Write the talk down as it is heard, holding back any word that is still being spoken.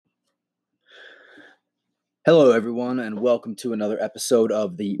Hello, everyone, and welcome to another episode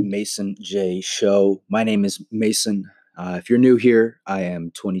of the Mason J Show. My name is Mason. If you're new here, I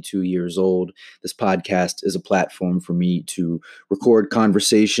am 22 years old. This podcast is a platform for me to record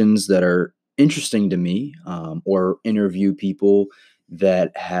conversations that are interesting to me or interview people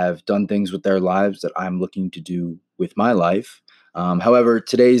that have done things with their lives that I'm looking to do with my life. However,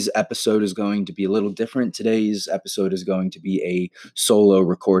 today's episode is going to be a little different. Today's episode is going to be a solo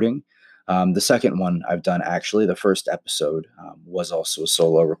recording. The second one I've done, actually, the first episode was also a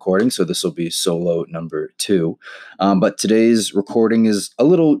solo recording, so this will be solo number 2. But today's recording is a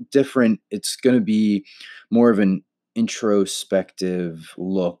little different. It's going to be more of an introspective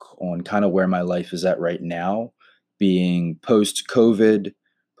look on kind of where my life is at right now, being post-COVID,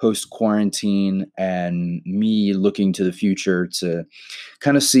 post-quarantine, and me looking to the future to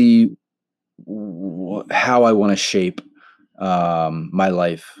kind of see how I want to shape my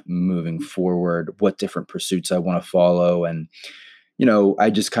life moving forward, what different pursuits I want to follow. And, I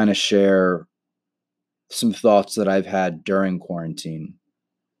just kind of share some thoughts that I've had during quarantine.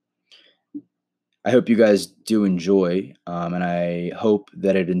 I hope you guys do enjoy, and I hope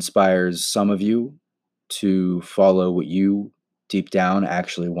that it inspires some of you to follow what you deep down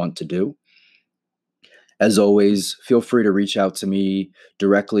actually want to do. As always, feel free to reach out to me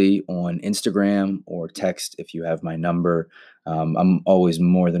directly on Instagram or text if you have my number. I'm always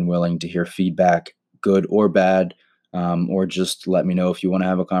more than willing to hear feedback, good or bad, or just let me know if you want to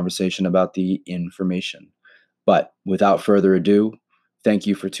have a conversation about the information. But without further ado, thank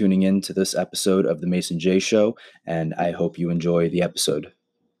you for tuning in to this episode of The Mason J Show, and I hope you enjoy the episode.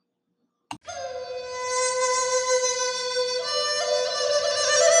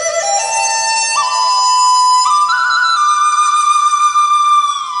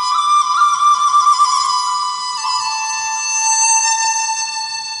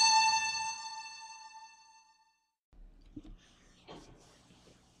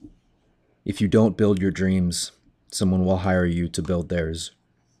 If you don't build your dreams, someone will hire you to build theirs.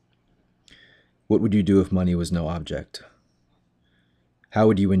 What would you do if money was no object? How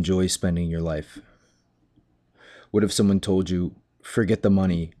would you enjoy spending your life? What if someone told you, forget the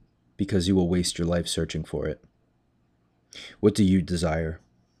money because you will waste your life searching for it? What do you desire?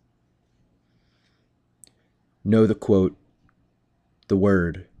 Know the quote, the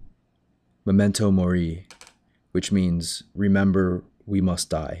word, memento mori, which means remember we must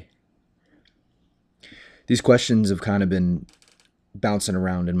die. These questions have kind of been bouncing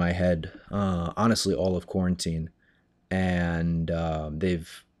around in my head, honestly, all of quarantine, and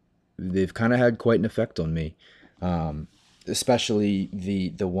they've kind of had quite an effect on me, especially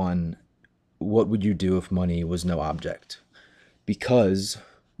the one, what would you do if money was no object? Because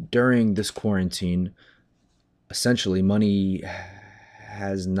during this quarantine, essentially, money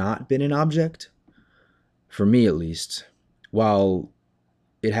has not been an object, for me at least, while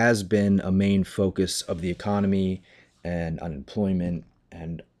it has been a main focus of the economy and unemployment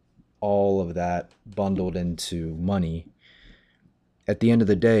and all of that bundled into money. At the end of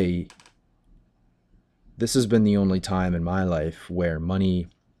the day, this has been the only time in my life where money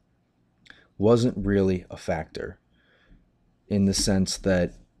wasn't really a factor, in the sense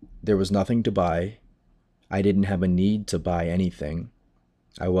that there was nothing to buy. I didn't have a need to buy anything.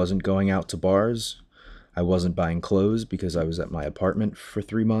 I wasn't going out to bars. I wasn't buying clothes because I was at my apartment for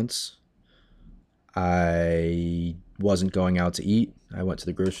 3 months. I wasn't going out to eat. I went to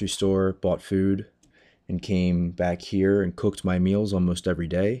the grocery store, bought food, and came back here and cooked my meals almost every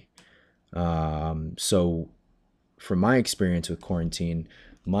day. So from my experience with quarantine,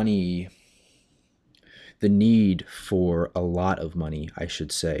 money, the need for a lot of money, I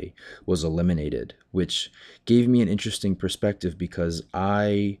should say, was eliminated, which gave me an interesting perspective because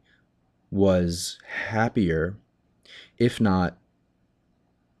I was happier, if not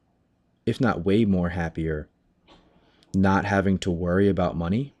way more happier, not having to worry about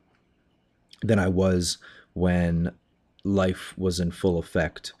money than I was when life was in full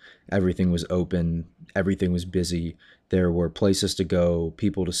effect. Everything was open, everything was busy. There were places to go,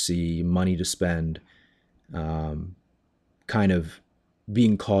 people to see, money to spend, kind of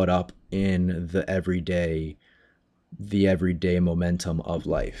being caught up in the everyday momentum of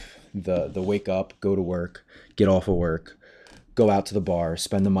life. The wake up, go to work, get off of work, go out to the bar,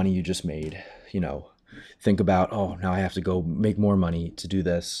 spend the money you just made, think about, oh, now I have to go make more money to do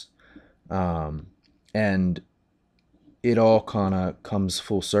this. And it all kind of comes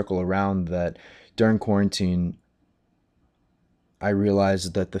full circle around that during quarantine, I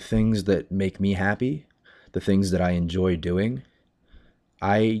realized that the things that make me happy, the things that I enjoy doing,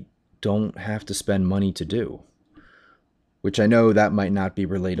 I don't have to spend money to do. which I know that might not be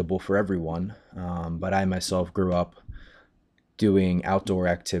relatable for everyone, but I myself grew up doing outdoor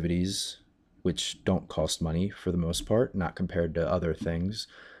activities, which don't cost money for the most part, not compared to other things.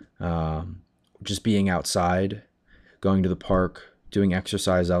 Um, just being outside, going to the park, doing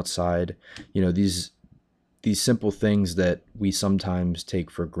exercise outside, these simple things that we sometimes take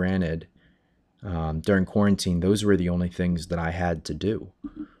for granted during quarantine. Those were the only things that I had to do,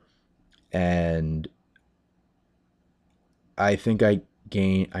 and I think I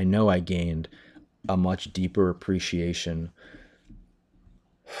know I gained a much deeper appreciation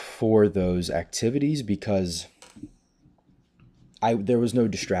for those activities because I there was no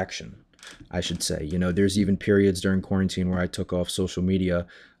distraction, I should say. There's even periods during quarantine where I took off social media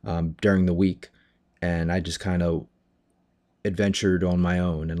during the week, and I just kind of adventured on my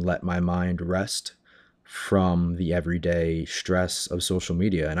own and let my mind rest from the everyday stress of social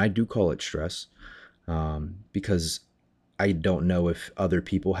media. And I do call it stress because I don't know if other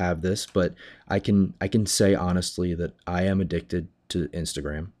people have this, but I can say honestly that I am addicted to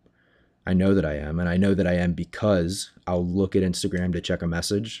Instagram. I know that I am, and I know that I am because I'll look at Instagram to check a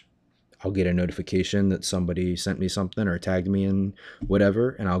message. I'll get a notification that somebody sent me something or tagged me in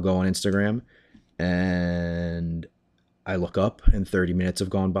whatever, and I'll go on Instagram and I look up and 30 minutes have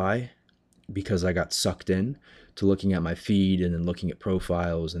gone by because I got sucked in to looking at my feed and then looking at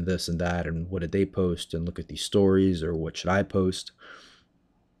profiles and this and that and what did they post and look at these stories or what should I post.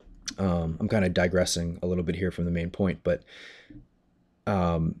 I'm kind of digressing a little bit here from the main point, but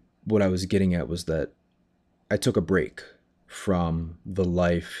what I was getting at was that I took a break from the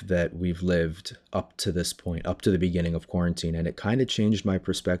life that we've lived up to this point, up to the beginning of quarantine, and it kind of changed my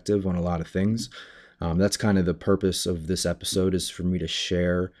perspective on a lot of things. That's kind of the purpose of this episode, is for me to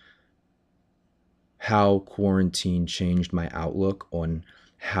share how quarantine changed my outlook on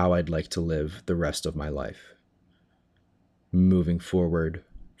how I'd like to live the rest of my life moving forward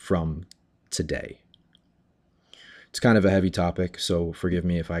from today. It's kind of a heavy topic, so forgive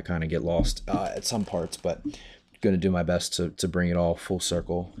me if I kind of get lost at some parts, but I'm going to do my best to bring it all full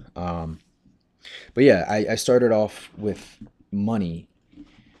circle. But yeah, I started off with money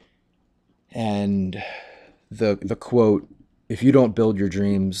and the quote, "If you don't build your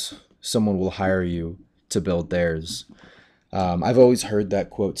dreams, someone will hire you to build theirs." I've always heard that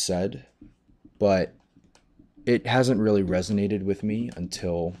quote said, but it hasn't really resonated with me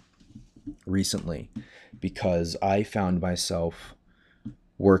until recently because I found myself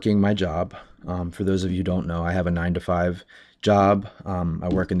working my job. For those of you who don't know, I have a 9 to 5 job. I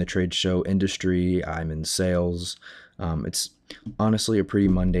work in the trade show industry. I'm in sales. It's honestly a pretty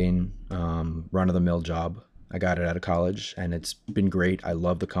mundane, run of the mill job. I got it out of college and it's been great. I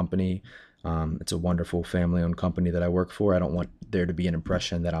love the company. It's a wonderful family owned company that I work for. I don't want there to be an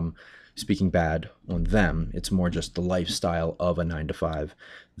impression that I'm speaking bad on them. It's more just the lifestyle of a 9 to 5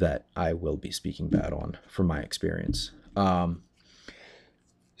 that I will be speaking bad on from my experience.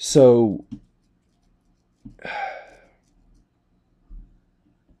 So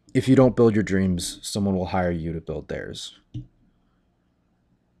if you don't build your dreams, someone will hire you to build theirs.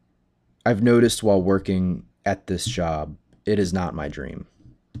 I've noticed while working at this job, it is not my dream.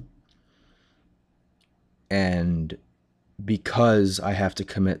 And because I have to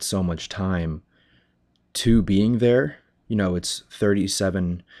commit so much time to being there, it's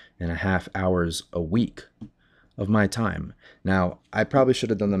 37 and a half hours a week of my time. Now, I probably should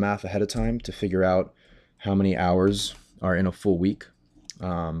have done the math ahead of time to figure out how many hours are in a full week.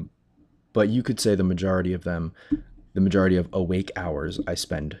 But you could say the majority of awake hours I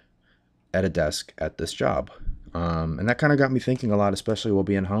spend at a desk at this job. And that kind of got me thinking a lot, especially while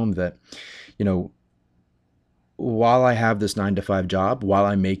being home, that, you know, while I have this 9 to 5 job, while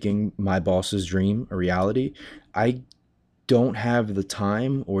I'm making my boss's dream a reality, I don't have the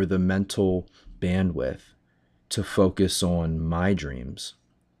time or the mental bandwidth to focus on my dreams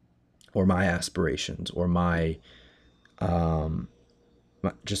or my aspirations or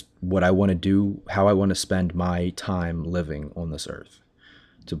just what I want to do, how I want to spend my time living on this earth,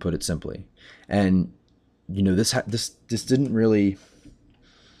 to put it simply. And this didn't really,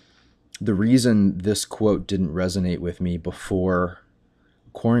 the reason this quote didn't resonate with me before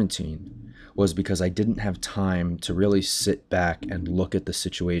quarantine was because I didn't have time to really sit back and look at the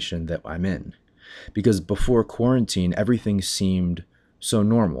situation that I'm in. Because before quarantine, everything seemed so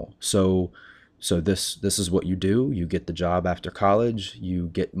normal. So this is what you do. You get the job after college, you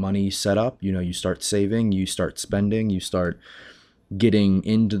get money set up, you start saving, you start spending, you start getting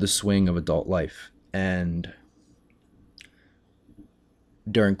into the swing of adult life. And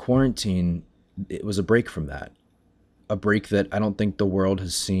during quarantine, it was a break from that. A break that I don't think the world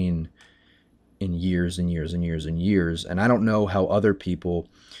has seen in years and years and years and years. And I don't know how it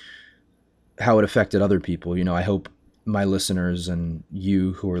affected other people. I hope my listeners and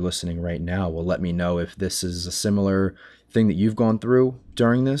you who are listening right now will let me know if this is a similar thing that you've gone through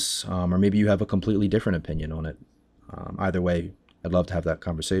during this, or maybe you have a completely different opinion on it. Either way, I'd love to have that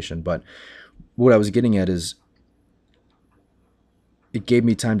conversation. But what I was getting at is it gave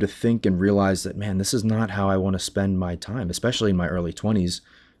me time to think and realize that, man, this is not how I want to spend my time, especially in my early 20s,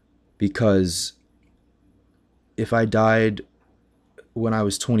 because if I died when I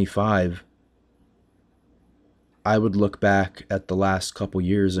was 25, I would look back at the last couple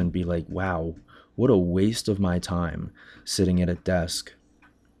years and be like, wow, what a waste of my time sitting at a desk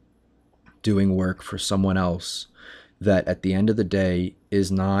doing work for someone else that at the end of the day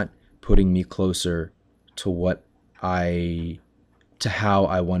is not putting me closer to how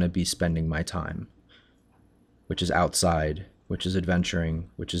I want to be spending my time, which is outside, which is adventuring,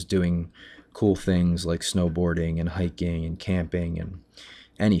 which is doing cool things like snowboarding and hiking and camping and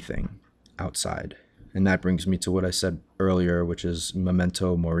anything outside. And that brings me to what I said earlier, which is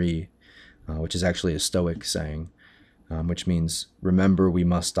memento mori, which is actually a Stoic saying, which means remember we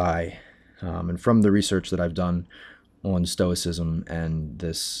must die. And from the research that I've done on Stoicism and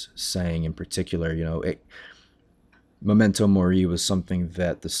this saying in particular, memento mori was something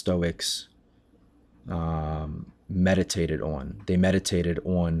that the Stoics meditated on. They meditated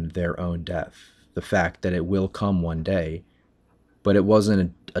on their own death, the fact that it will come one day, but it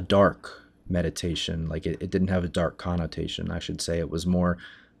wasn't a dark meditation. Like it didn't have a dark connotation, I should say. It was more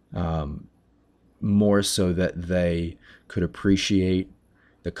so that they could appreciate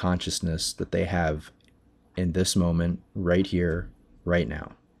the consciousness that they have in this moment, right here, right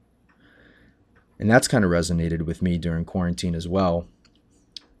now. And that's kind of resonated with me during quarantine as well,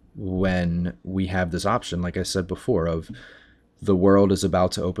 when we have this option, like I said before, of the world is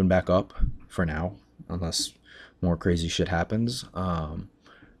about to open back up for now, unless more crazy shit happens.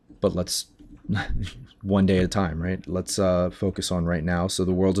 But let's one day at a time, right? Let's focus on right now. So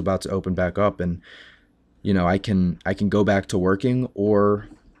the world's about to open back up, and I can go back to working, or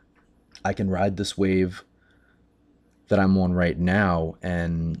I can ride this wave that I'm on right now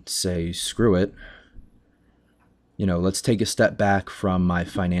and say, screw it. Let's take a step back from my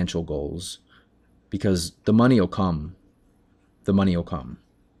financial goals, because the money will come. The money will come.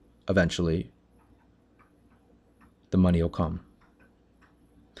 Eventually, the money will come.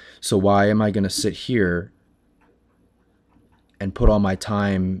 So why am I going to sit here and put all my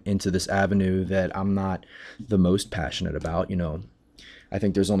time into this avenue that I'm not the most passionate about? I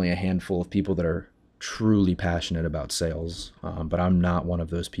think there's only a handful of people that are truly passionate about sales, but I'm not one of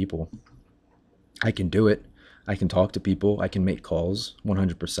those people. I can do it. I can talk to people. I can make calls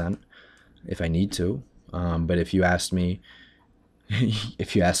 100% if I need to. But if you asked me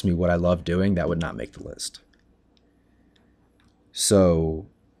what I love doing, that would not make the list. So,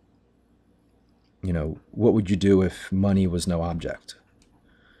 what would you do if money was no object?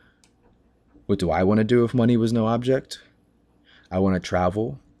 What do I want to do if money was no object? I want to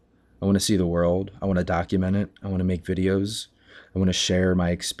travel. I want to see the world. I want to document it. I want to make videos. I want to share my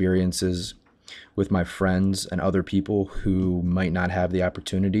experiences with my friends and other people who might not have the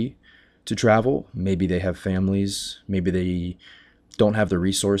opportunity to travel. Maybe they have families. Maybe they don't have the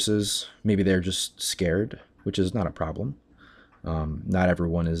resources. Maybe they're just scared, which is not a problem. Not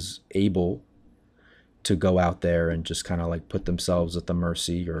everyone is able to go out there and just kind of like put themselves at the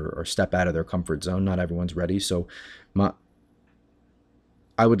mercy or step out of their comfort zone. Not everyone's ready. So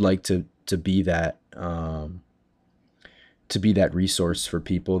I would like to be that resource for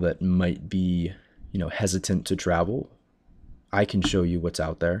people that might be, hesitant to travel. I can show you what's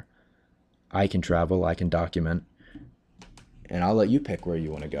out there. I can travel, I can document, and I'll let you pick where you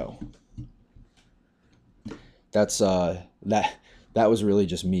want to go. That's that was really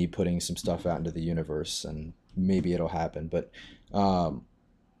just me putting some stuff out into the universe, and maybe it'll happen. But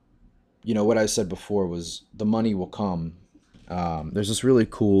what I said before was the money will come. There's this really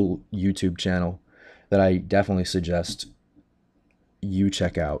cool YouTube channel that I definitely suggest you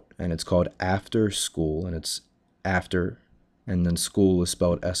check out, and it's called After School, and it's after, and then school is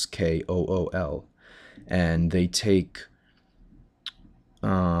spelled SKOOL, and they take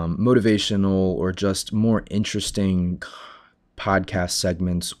motivational or just more interesting podcast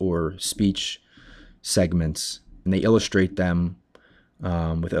segments or speech segments, and they illustrate them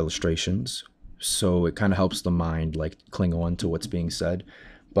with illustrations, so it kind of helps the mind like cling on to what's being said.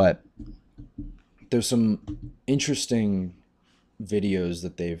 But there's some interesting videos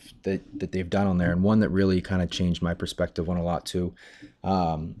that they've done on there, and one that really kind of changed my perspective on a lot too.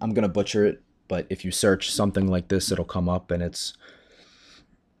 I'm gonna butcher it, but if you search something like this, it'll come up, and it's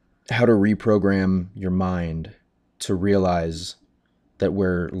how to reprogram your mind to realize that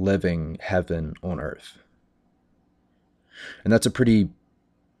we're living heaven on earth. And that's a pretty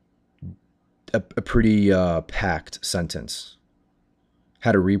packed sentence.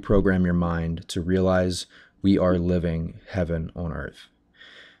 How to reprogram your mind to realize we are living heaven on earth.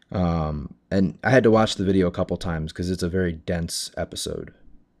 And I had to watch the video a couple times because it's a very dense episode,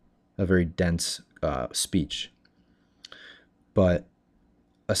 a very dense speech. But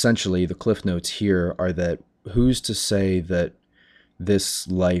essentially, the cliff notes here are that who's to say that this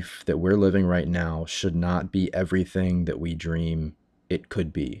life that we're living right now should not be everything that we dream it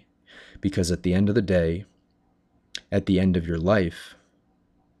could be? Because at the end of the day, at the end of your life,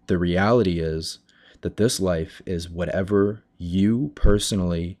 the reality is that this life is whatever you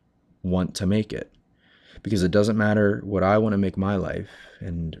personally want to make it. Because it doesn't matter what I want to make my life,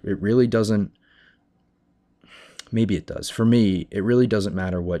 and it really doesn't. Maybe it does. For me, it really doesn't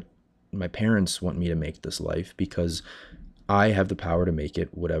matter what my parents want me to make this life, because I have the power to make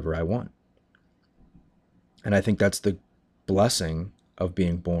it whatever I want. And I think that's the blessing of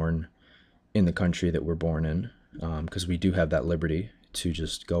being born in the country that we're born in, because we do have that liberty to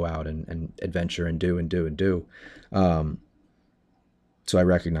just go out and adventure and do and do and do. So I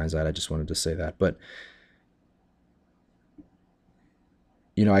recognize that. I just wanted to say that. But,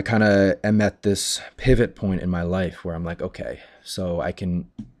 I kind of am at this pivot point in my life where I'm like, okay, so I can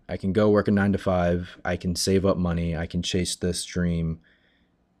go work a 9 to 5. I can save up money. I can chase this dream.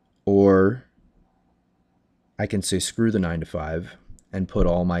 Or I can say screw the 9 to 5 and put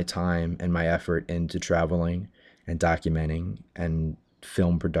all my time and my effort into traveling and documenting and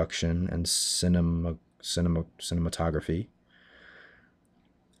film production and cinematography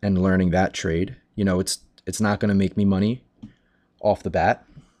and learning that trade. It's not going to make me money off the bat,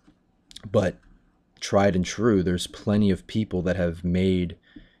 but tried and true, there's plenty of people that have made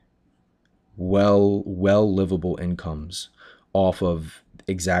well livable incomes off of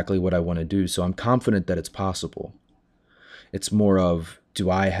exactly what I want to do. So I'm confident that it's possible. It's more of, do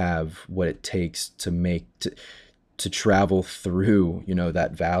I have what it takes to travel through,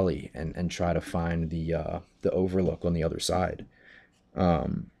 that valley and try to find the overlook on the other side.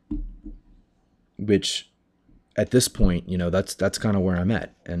 Which at this point, that's kind of where I'm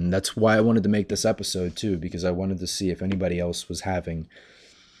at. And that's why I wanted to make this episode too, because I wanted to see if anybody else was having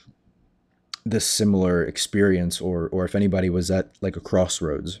this similar experience, or if anybody was at like a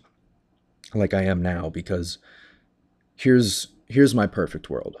crossroads like I am now. Because here's my perfect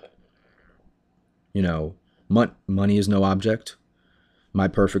world. Money is no object. My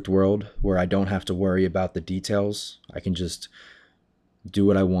perfect world where I don't have to worry about the details. I can just do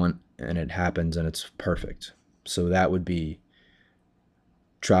what I want and it happens and it's perfect. So that would be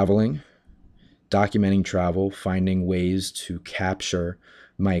traveling, documenting travel, finding ways to capture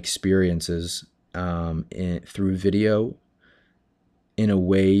my experiences through video in a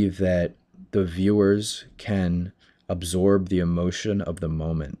way that the viewers can absorb the emotion of the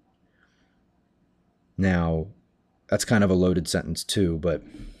moment. Now, that's kind of a loaded sentence too, but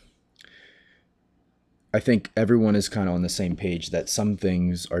I think everyone is kind of on the same page that some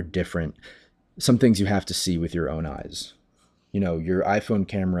things are different. Some things you have to see with your own eyes. Your iPhone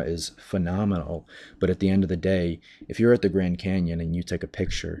camera is phenomenal, but at the end of the day, if you're at the Grand Canyon and you take a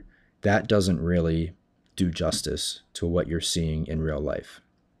picture, that doesn't really do justice to what you're seeing in real life.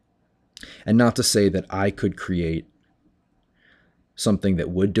 And not to say that I could create something that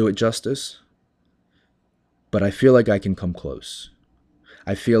would do it justice, but I feel like I can come close.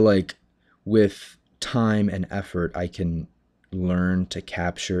 I feel like with time and effort, I can learn to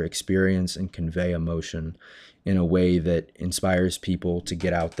capture experience and convey emotion in a way that inspires people to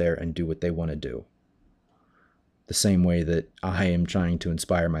get out there and do what they want to do. The same way that I am trying to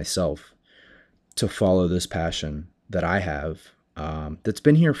inspire myself to follow this passion that I have, that's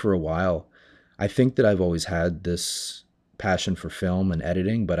been here for a while. I think that I've always had this passion for film and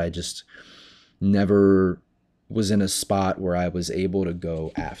editing, but I just never was in a spot where I was able to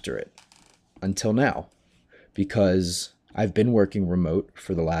go after it until now, because I've been working remote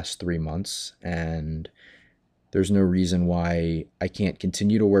for the last 3 months, and there's no reason why I can't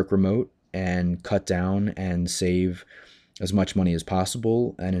continue to work remote and cut down and save as much money as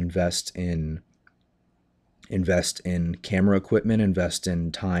possible and invest in camera equipment, invest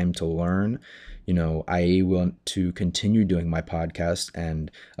in time to learn. I want to continue doing my podcast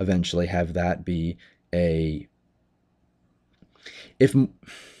and eventually have that be if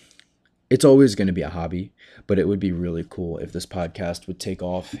it's always going to be a hobby, but it would be really cool if this podcast would take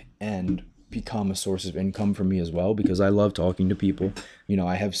off and become a source of income for me as well, because I love talking to people.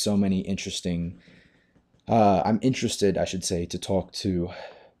 I have so many I'm interested, I should say, to talk to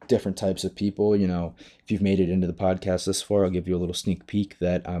different types of people. If you've made it into the podcast this far, I'll give you a little sneak peek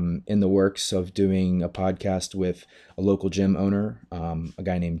that I'm in the works of doing a podcast with a local gym owner, a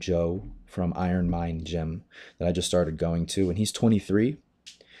guy named Joe from Iron Mind Gym that I just started going to, and he's 23.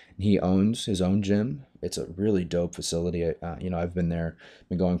 He owns his own gym. It's a really dope facility. I've been there,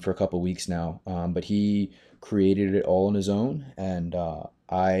 been going for a couple weeks now. But he created it all on his own, and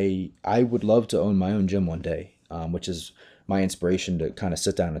I would love to own my own gym one day, which is my inspiration to kind of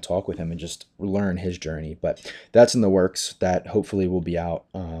sit down and talk with him and just learn his journey. But that's in the works. That hopefully will be out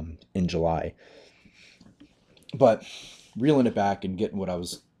in July. But reeling it back and getting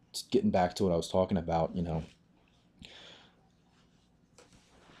back to what I was talking about,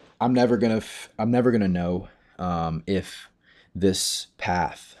 I'm never gonna know if this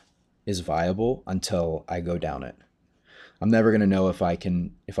path is viable until I go down it. I'm never gonna know if I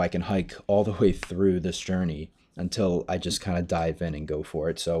can hike all the way through this journey until I just kind of dive in and go for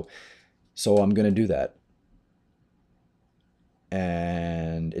it. So I'm gonna do that,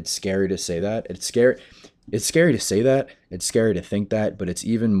 and it's scary to say that. It's scary. It's scary to say that. It's scary to think that, but it's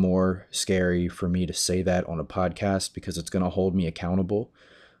even more scary for me to say that on a podcast because it's gonna hold me accountable.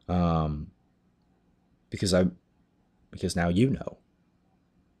 Um, because I because now you know.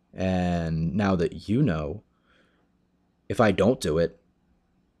 And now that you know, if I don't do it,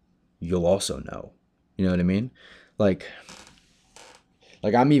 you'll also know. You know what I mean? Like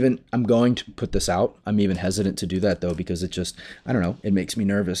I'm going to put this out. I'm even hesitant to do that though because it just I don't know, it makes me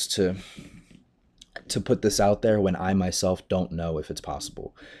nervous to put this out there when I myself don't know if it's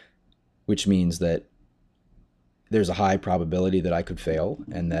possible, which means that there's a high probability that I could fail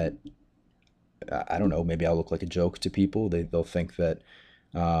and that I don't know, maybe I'll look like a joke to people. They'll think that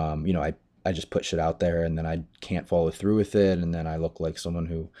I just put shit out there and then I can't follow through with it and then I look like someone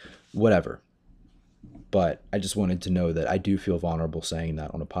who whatever. But I just wanted to know that I do feel vulnerable saying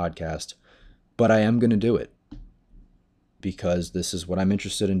that on a podcast, but I am going to do it because this is what I'm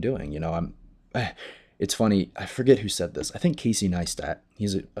interested in doing. It's funny. I forget who said this. I think Casey Neistat.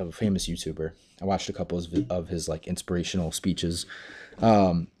 He's a famous YouTuber. I watched a couple of his like inspirational speeches.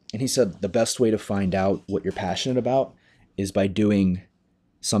 And he said the best way to find out what you're passionate about is by doing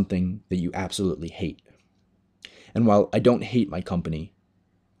something that you absolutely hate. And while I don't hate my company,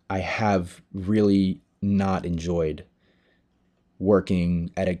 I have really not enjoyed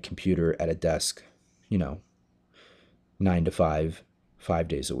working at a computer at a desk, you know, 9 to 5, 5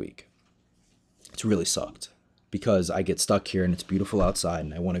 days a week. It's really sucked because I get stuck here and it's beautiful outside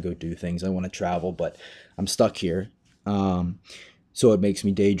and I want to go do things. I want to travel, but I'm stuck here. So it makes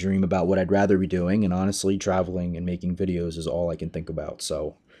me daydream about what I'd rather be doing. And honestly, traveling and making videos is all I can think about.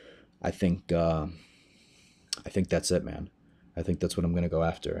 So I think I think that's it, man. I think that's what I'm gonna go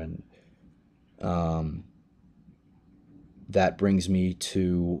after, and um, that brings me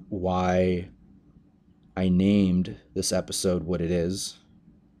to why I named this episode what it is.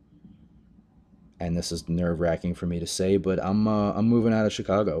 And this is nerve wracking for me to say, but I'm moving out of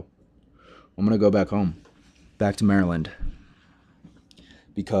Chicago. I'm gonna go back home, back to Maryland,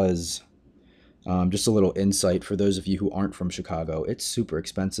 because just a little insight for those of you who aren't from Chicago, it's super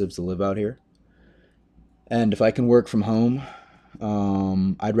expensive to live out here. And if I can work from home,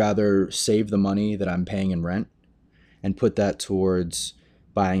 I'd rather save the money that I'm paying in rent and put that towards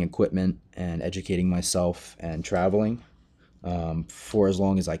buying equipment and educating myself and traveling for as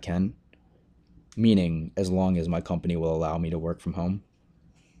long as I can, meaning as long as my company will allow me to work from home.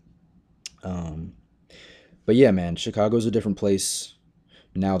 Um, but yeah, man, Chicago's a different place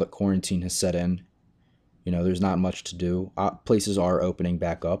now that quarantine has set in. There's not much to do. Places are opening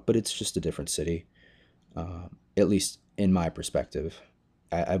back up, but it's just a different city, at least in my perspective.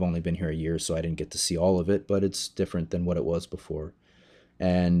 I've only been here a year, so I didn't get to see all of it, but it's different than what it was before.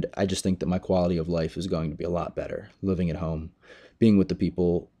 And I just think that my quality of life is going to be a lot better living at home, being with the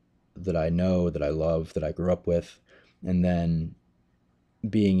people that I know, that I love, that I grew up with, and then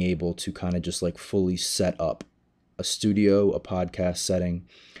being able to kind of just like fully set up a studio, a podcast setting,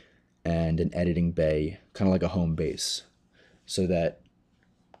 and an editing bay, kind of like a home base, so that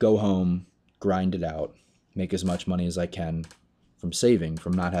go home, grind it out, make as much money as I can from saving,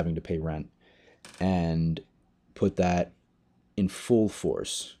 from not having to pay rent, and put that in full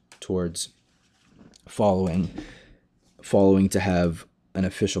force towards following, following to have an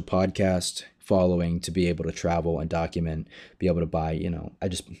official podcast, following to be able to travel and document, be able to buy, I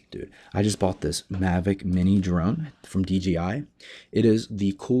just bought this Mavic Mini drone from DJI. It is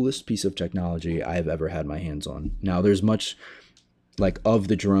the coolest piece of technology I've ever had my hands on. Now, there's much like of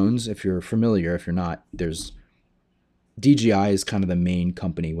the drones, if you're familiar, if you're not, there's DJI is kind of the main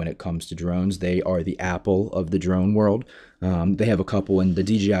company when it comes to drones. They are the Apple of the drone world. They have a couple, and the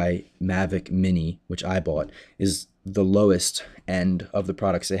DJI Mavic Mini, which I bought, is the lowest end of the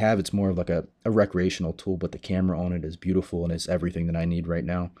products they have. It's more of like a recreational tool, but the camera on it is beautiful and it's everything that I need right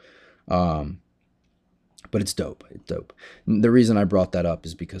now. Um, but it's dope. It's dope. The reason I brought that up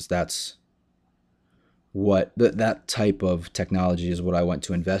is because that's that type of technology is what I want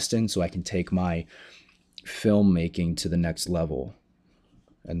to invest in, so I can take my filmmaking to the next level.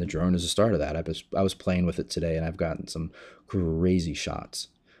 And the drone is a start of that. I was playing with it today, and I've gotten some crazy shots.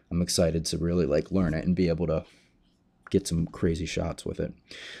 I'm excited to really like learn it and be able to get some crazy shots with it.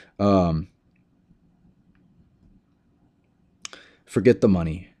 Um, Forget the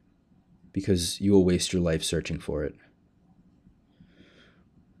money, because you will waste your life searching for it.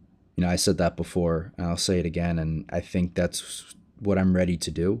 I said that before, and I'll say it again, and I think that's what I'm ready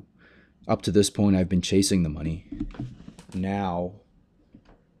to do. Up to this point, I've been chasing the money. Now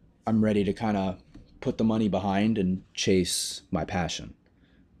I'm ready to kind of put the money behind and chase my passion,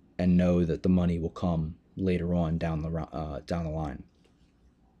 and know that the money will come later on down the line.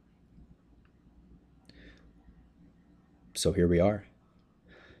 So here we are.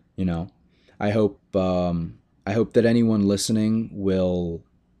 You know, I hope I hope that anyone listening will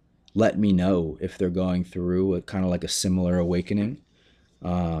let me know if they're going through a kind of like a similar awakening.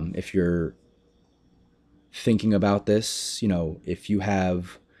 If you're thinking about this, if you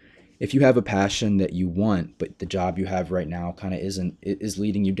have a passion that you want, but the job you have right now kind of isn't, it is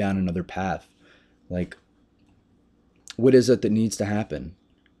leading you down another path. Like, what is it that needs to happen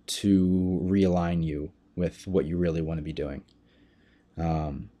to realign you with what you really want to be doing?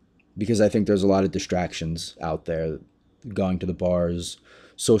 Because I think there's a lot of distractions out there, going to the bars,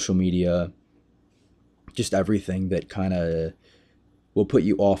 social media, just everything that kind of will put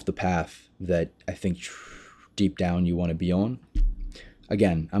you off the path that I think deep down you want to be on.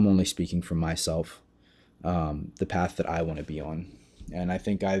 Again, I'm only speaking for myself, the path that I want to be on. And I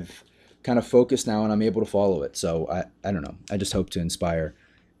think I've kind of focused now and I'm able to follow it. So I don't know. I just hope to inspire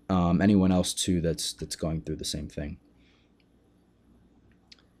anyone else too that's going through the same thing.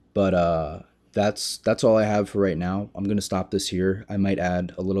 But that's all I have for right now. I'm gonna stop this here. I might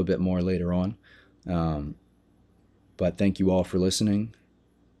add a little bit more later on. Um, but thank you all for listening.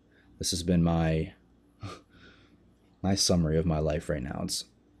 This has been my summary of my life right now. It's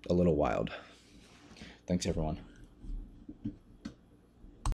a little wild. Thanks everyone.